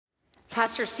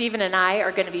Pastor Stephen and I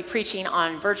are going to be preaching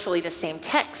on virtually the same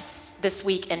text this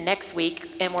week and next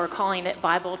week, and we're calling it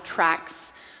Bible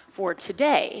Tracts for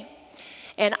Today.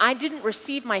 And I didn't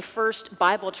receive my first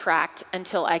Bible tract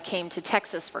until I came to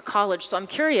Texas for college, so I'm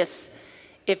curious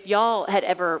if y'all had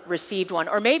ever received one,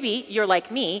 or maybe you're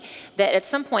like me, that at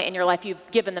some point in your life you've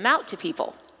given them out to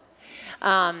people.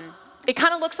 It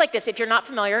kind of looks like this. If you're not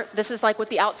familiar, this is like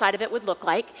what the outside of it would look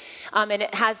like. And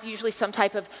it has usually some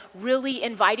type of really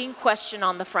inviting question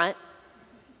on the front.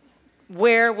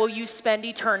 Where will you spend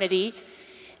eternity?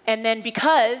 And then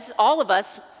because all of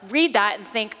us read that and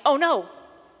think, oh no,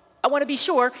 I want to be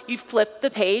sure, you flip the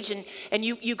page and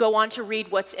you go on to read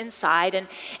what's inside.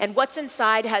 And what's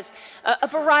inside has a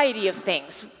variety of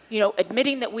things. You know,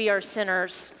 admitting that we are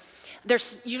sinners.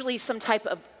 There's usually some type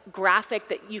of graphic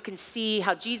that you can see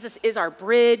how Jesus is our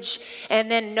bridge. And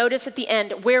then notice at the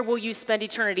end, where will you spend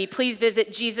eternity? Please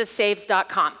visit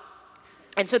JesusSaves.com.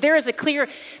 And so there is a clear,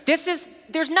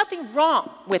 there's nothing wrong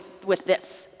with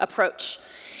this approach.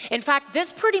 In fact,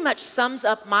 this pretty much sums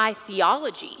up my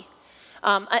theology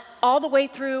all the way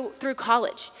through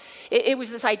college. It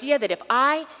was this idea that if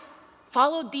I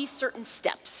followed these certain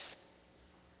steps,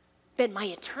 then my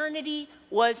eternity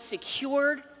was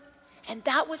secured. And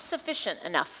that was sufficient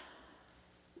enough.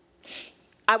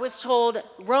 I was told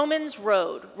Romans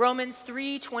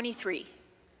 3:23,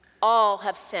 all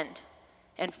have sinned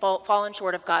and fallen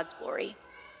short of God's glory.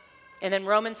 And then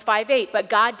Romans 5:8, but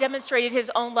God demonstrated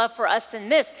his own love for us in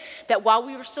this, that while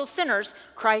we were still sinners,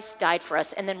 Christ died for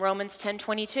us. And then Romans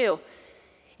 10:22,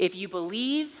 if you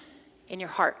believe in your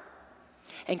heart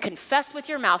and confess with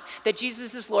your mouth that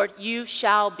Jesus is Lord, you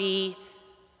shall be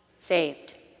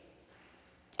saved.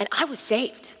 And I was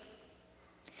saved.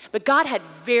 But God had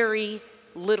very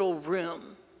little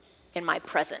room in my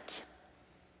present.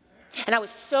 And I was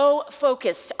so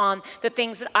focused on the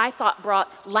things that I thought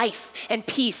brought life and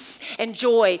peace and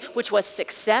joy, which was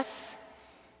success,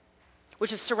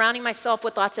 which is surrounding myself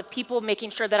with lots of people, making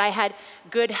sure that I had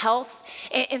good health.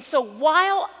 And so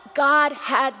while God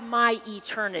had my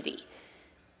eternity,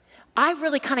 I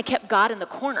really kind of kept God in the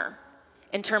corner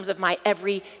in terms of my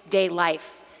everyday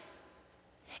life.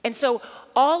 And so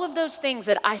all of those things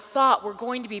that I thought were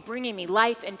going to be bringing me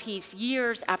life and peace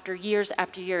years after years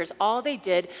after years, all they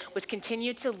did was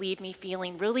continue to leave me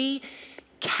feeling really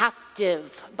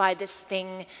captive by this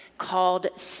thing called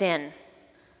sin.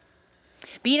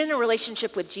 Being in a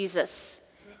relationship with Jesus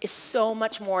is so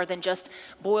much more than just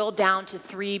boiled down to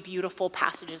 3 beautiful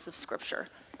passages of Scripture.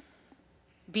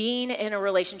 Being in a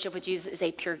relationship with Jesus is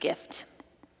a pure gift.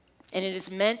 And it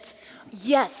is meant,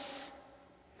 yes,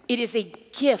 it is a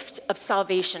gift of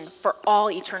salvation for all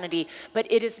eternity,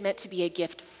 but it is meant to be a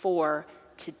gift for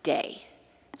today.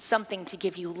 Something to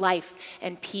give you life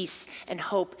and peace and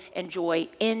hope and joy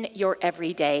in your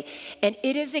everyday. And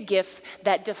it is a gift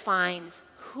that defines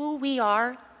who we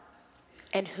are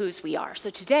and whose we are. So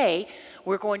today,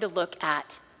 we're going to look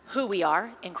at who we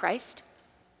are in Christ.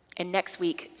 And next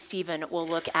week, Stephen will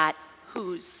look at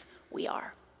whose we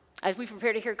are. As we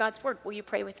prepare to hear God's word, will you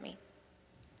pray with me?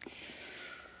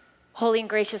 Holy and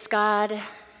gracious God,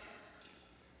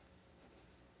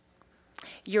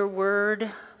 your word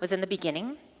was in the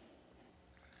beginning.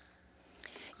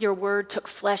 Your word took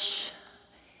flesh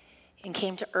and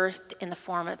came to earth in the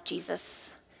form of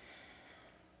Jesus.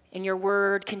 And your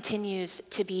word continues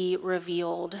to be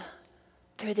revealed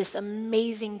through this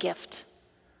amazing gift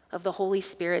of the Holy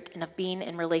Spirit and of being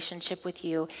in relationship with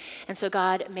you. And so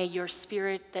God, may your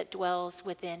spirit that dwells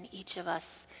within each of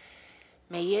us,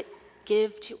 may it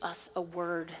give to us a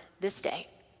word this day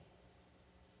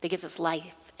that gives us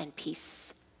life and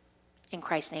peace. In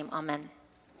Christ's name, amen.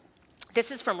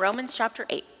 This is from Romans chapter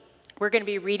 8. We're going to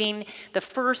be reading the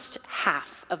first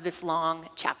half of this long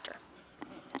chapter.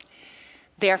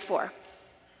 Therefore,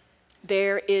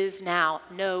 there is now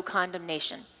no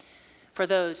condemnation for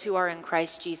those who are in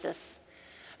Christ Jesus.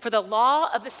 For the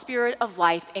law of the Spirit of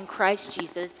life in Christ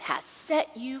Jesus has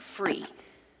set you free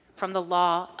from the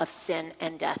law of sin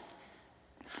and death.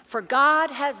 For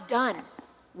God has done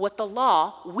what the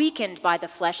law, weakened by the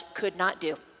flesh, could not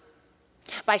do.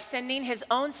 By sending his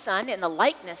own Son in the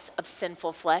likeness of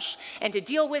sinful flesh, and to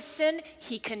deal with sin,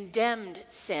 he condemned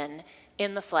sin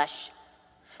in the flesh,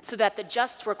 so that the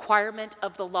just requirement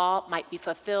of the law might be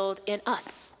fulfilled in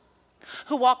us,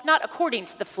 who walk not according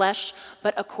to the flesh,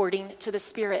 but according to the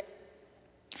Spirit.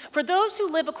 For those who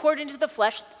live according to the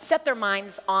flesh set their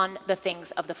minds on the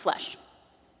things of the flesh.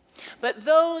 But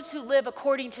those who live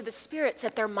according to the Spirit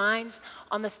set their minds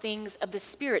on the things of the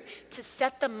Spirit. To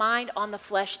set the mind on the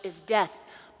flesh is death,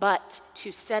 but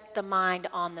to set the mind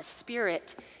on the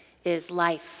Spirit is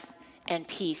life and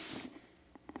peace.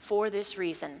 For this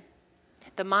reason,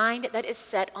 the mind that is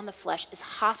set on the flesh is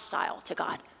hostile to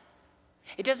God.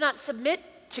 It does not submit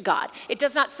to God. It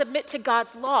does not submit to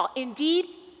God's law. Indeed,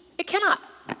 it cannot.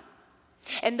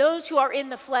 And those who are in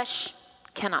the flesh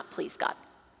cannot please God.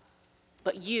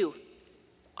 But you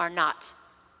are not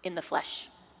in the flesh.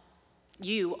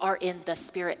 You are in the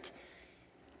Spirit,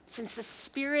 since the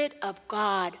Spirit of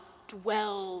God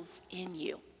dwells in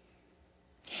you.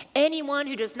 Anyone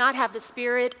who does not have the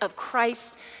Spirit of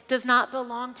Christ does not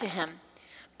belong to him.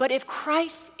 But if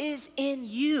Christ is in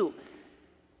you,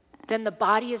 then the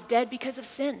body is dead because of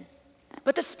sin,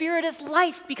 but the Spirit is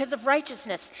life because of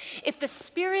righteousness. If the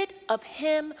Spirit of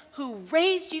him who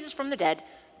raised Jesus from the dead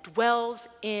dwells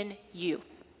in you,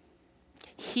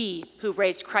 he who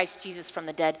raised Christ Jesus from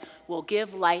the dead will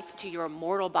give life to your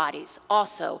mortal bodies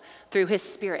also through his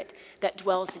Spirit that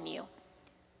dwells in you.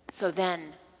 So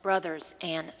then, brothers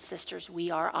and sisters, we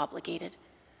are obligated,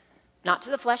 not to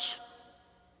the flesh,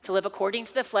 to live according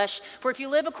to the flesh. For if you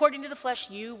live according to the flesh,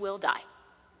 you will die.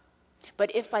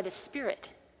 But if by the Spirit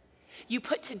you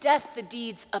put to death the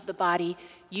deeds of the body,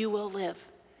 you will live.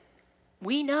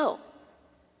 We know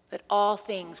that all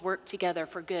things work together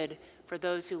for good for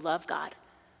those who love God,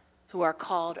 who are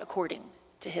called according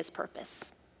to his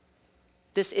purpose.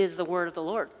 This is the word of the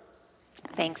Lord.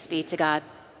 Thanks be to God.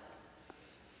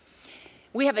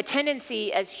 We have a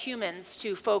tendency as humans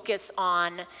to focus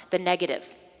on the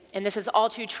negative. And this is all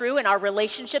too true in our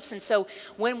relationships. And so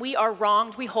when we are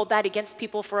wronged, we hold that against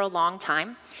people for a long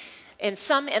time. And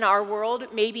some in our world,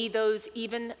 maybe those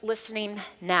even listening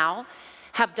now,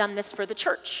 have done this for the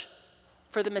church,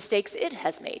 for the mistakes it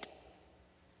has made.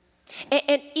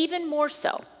 And even more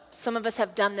so, some of us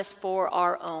have done this for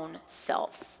our own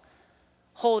selves,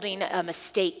 holding a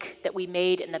mistake that we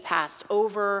made in the past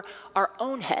over our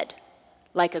own head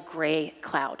like a gray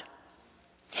cloud.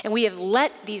 And we have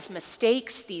let these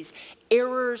mistakes, these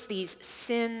errors, these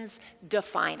sins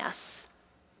define us.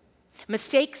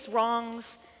 Mistakes,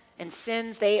 wrongs, and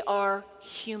sins, they are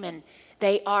human.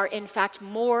 They are, in fact,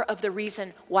 more of the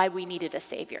reason why we needed a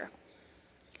Savior.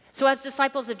 So as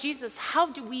disciples of Jesus,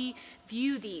 how do we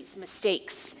view these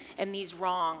mistakes and these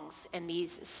wrongs and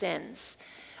these sins?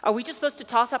 Are we just supposed to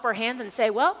toss up our hands and say,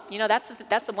 well,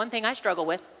 that's the one thing I struggle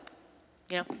with?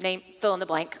 Name, fill in the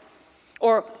blank.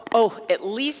 Or, oh, at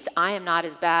least I am not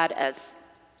as bad as.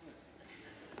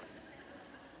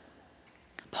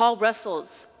 Paul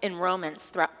wrestles in Romans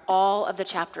throughout all of the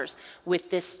chapters with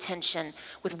this tension,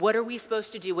 with what are we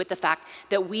supposed to do with the fact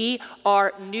that we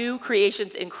are new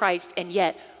creations in Christ, and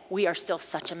yet we are still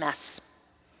such a mess.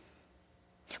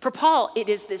 For Paul, it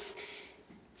is this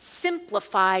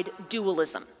simplified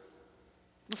dualism.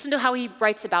 Listen to how he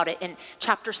writes about it in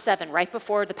chapter 7, right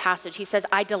before the passage. He says,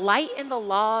 I delight in the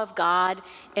law of God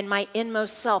in my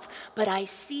inmost self, but I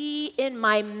see in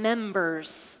my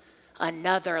members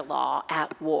another law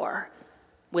at war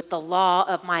with the law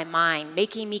of my mind,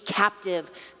 making me captive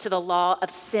to the law of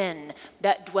sin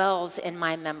that dwells in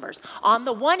my members. On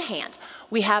the one hand,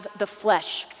 we have the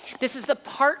flesh. This is the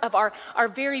part of our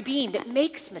very being that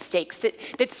makes mistakes,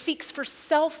 that seeks for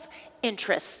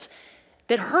self-interest,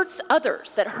 that hurts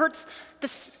others, that hurts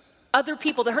other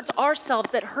people, that hurts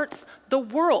ourselves, that hurts the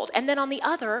world. And then on the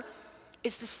other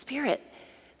is the Spirit,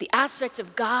 the aspect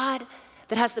of God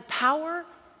that has the power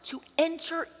to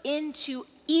enter into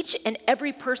each and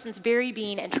every person's very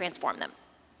being and transform them,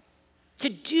 to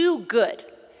do good.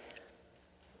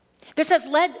 This has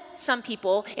led some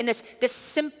people in this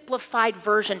simplified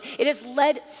version. It has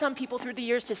led some people through the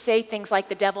years to say things like,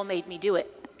 the devil made me do it.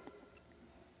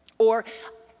 Or,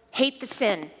 hate the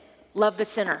sin, love the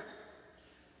sinner.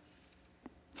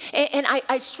 And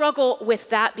I struggle with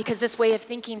that because this way of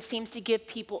thinking seems to give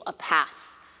people a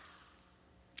pass,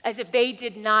 as if they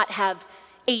did not have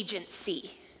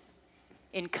agency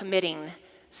in committing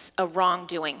a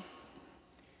wrongdoing.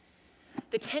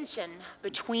 The tension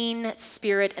between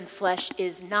spirit and flesh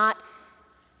is not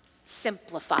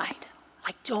simplified.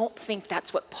 I don't think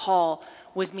that's what Paul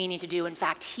was meaning to do. In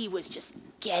fact, he was just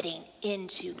getting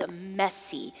into the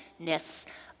messiness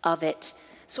of it.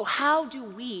 So how do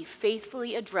we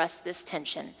faithfully address this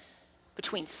tension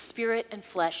between spirit and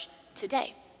flesh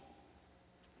today?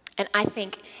 And I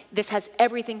think this has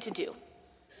everything to do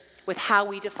with how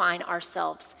we define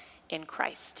ourselves in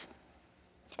Christ.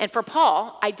 And for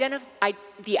Paul,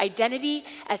 the identity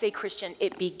as a Christian,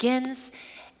 it begins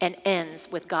and ends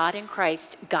with God in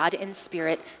Christ, God in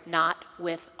spirit, not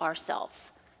with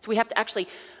ourselves. So we have to actually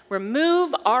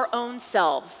remove our own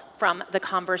selves from the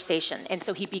conversation. And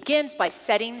so he begins by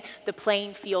setting the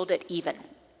playing field at even.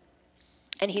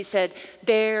 And he said,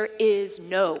 there is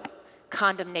no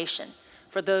condemnation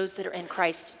for those that are in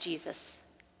Christ Jesus.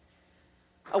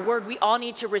 a word we all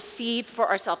need to receive for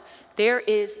ourselves. There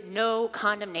is no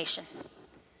condemnation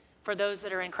for those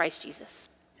that are in Christ Jesus.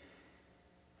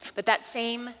 But that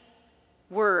same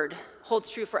word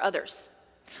holds true for others.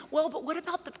 Well, but what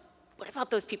about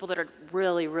those people that are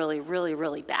really, really, really,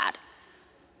 really bad?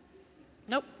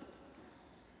 Nope.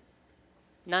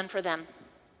 None for them.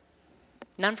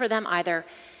 None for them either.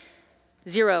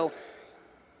 Zero.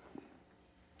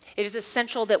 It is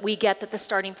essential that we get that the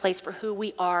starting place for who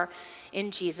we are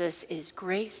in Jesus is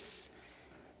grace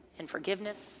and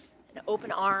forgiveness and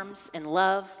open arms and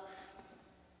love,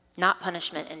 not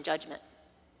punishment and judgment.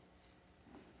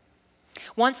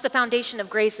 Once the foundation of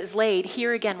grace is laid,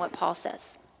 hear again what Paul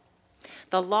says.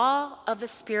 The law of the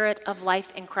Spirit of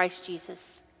life in Christ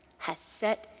Jesus has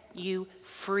set you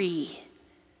free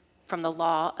from the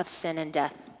law of sin and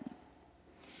death.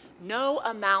 No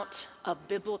amount of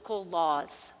biblical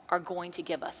laws are going to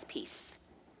give us peace.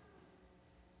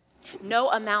 No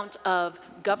amount of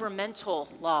governmental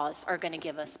laws are going to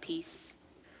give us peace.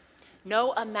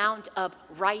 No amount of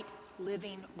right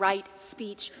living, right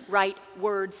speech, right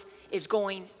words is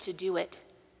going to do it.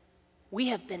 We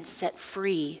have been set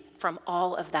free from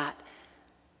all of that.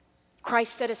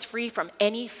 Christ set us free from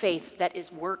any faith that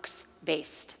is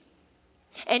works-based.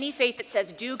 Any faith that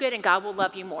says, do good and God will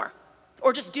love you more.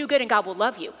 Or just do good and God will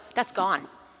love you. That's gone.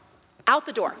 Out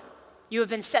the door. You have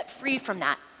been set free from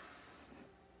that.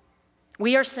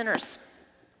 We are sinners.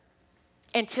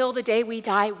 Until the day we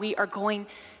die, we are going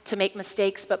to make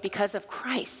mistakes, but because of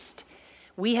Christ,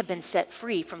 we have been set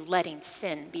free from letting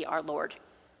sin be our Lord.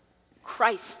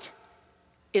 Christ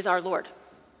is our Lord.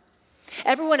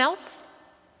 Everyone else,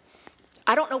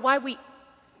 I don't know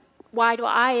why do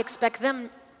I expect them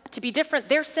to be different?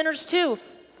 They're sinners too,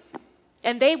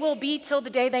 and they will be till the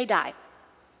day they die.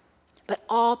 But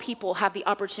all people have the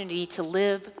opportunity to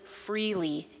live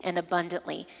freely and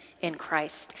abundantly in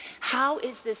Christ. How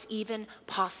is this even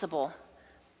possible?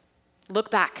 Look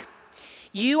back.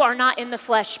 You are not in the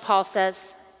flesh, Paul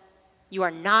says. You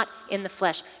are not in the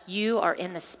flesh. You are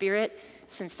in the Spirit,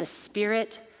 since the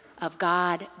Spirit of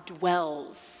God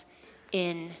dwells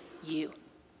in you.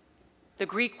 The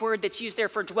Greek word that's used there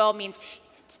for dwell means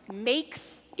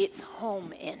makes its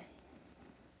home in.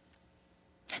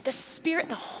 The Spirit,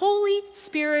 the Holy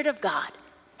Spirit of God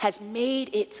has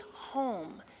made its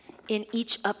home in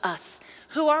each of us.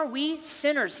 Who are we?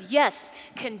 Sinners, yes.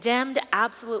 Condemned,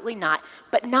 absolutely not.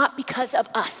 But not because of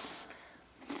us,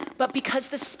 but because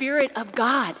the Spirit of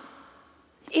God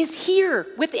is here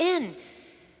within.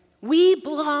 We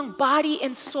belong body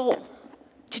and soul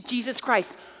to Jesus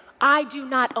Christ. I do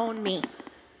not own me.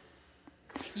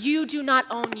 You do not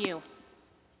own you.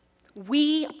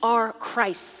 We are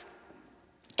Christ's.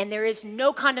 And there is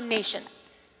no condemnation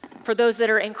for those that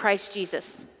are in Christ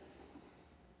Jesus.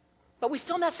 But we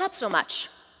still mess up so much.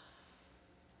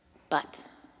 But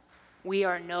we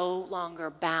are no longer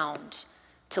bound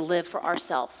to live for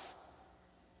ourselves.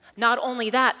 Not only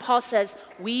that, Paul says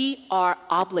we are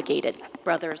obligated,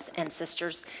 brothers and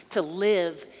sisters, to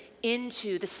live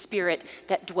into the Spirit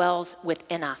that dwells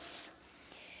within us.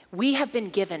 We have been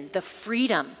given the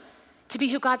freedom to be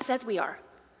who God says we are.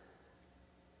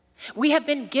 We have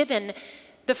been given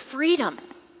the freedom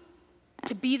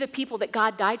to be the people that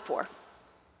God died for.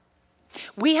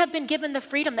 We have been given the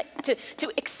freedom to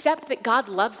accept that God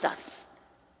loves us,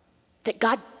 that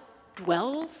God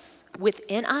dwells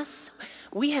within us.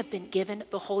 We have been given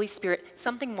the Holy Spirit,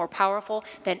 something more powerful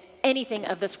than anything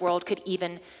of this world could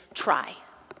even try,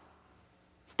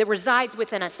 that resides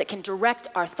within us, that can direct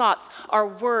our thoughts, our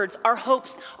words, our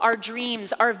hopes, our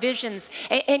dreams, our visions,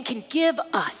 and can give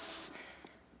us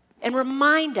and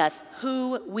remind us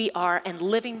who we are. And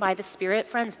living by the Spirit,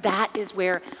 friends, that is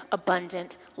where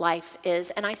abundant life is.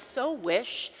 And I so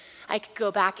wish I could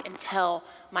go back and tell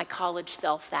my college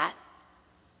self that.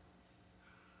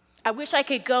 I wish I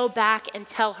could go back and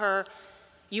tell her,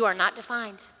 you are not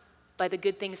defined by the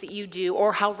good things that you do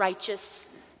or how righteous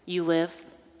you live.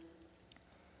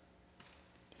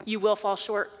 You will fall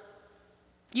short.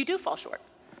 You do fall short.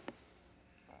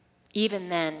 Even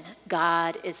then,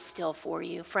 God is still for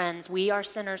you. Friends, we are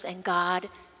sinners and God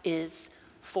is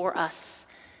for us.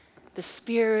 The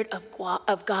Spirit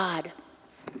of God,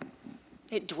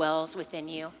 it dwells within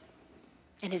you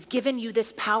and has given you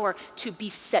this power to be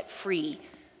set free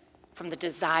from the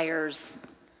desires,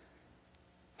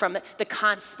 from the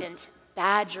constant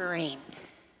badgering.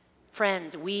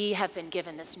 Friends, we have been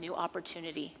given this new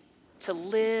opportunity to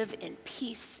live in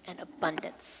peace and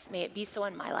abundance. May it be so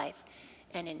in my life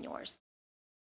and in yours.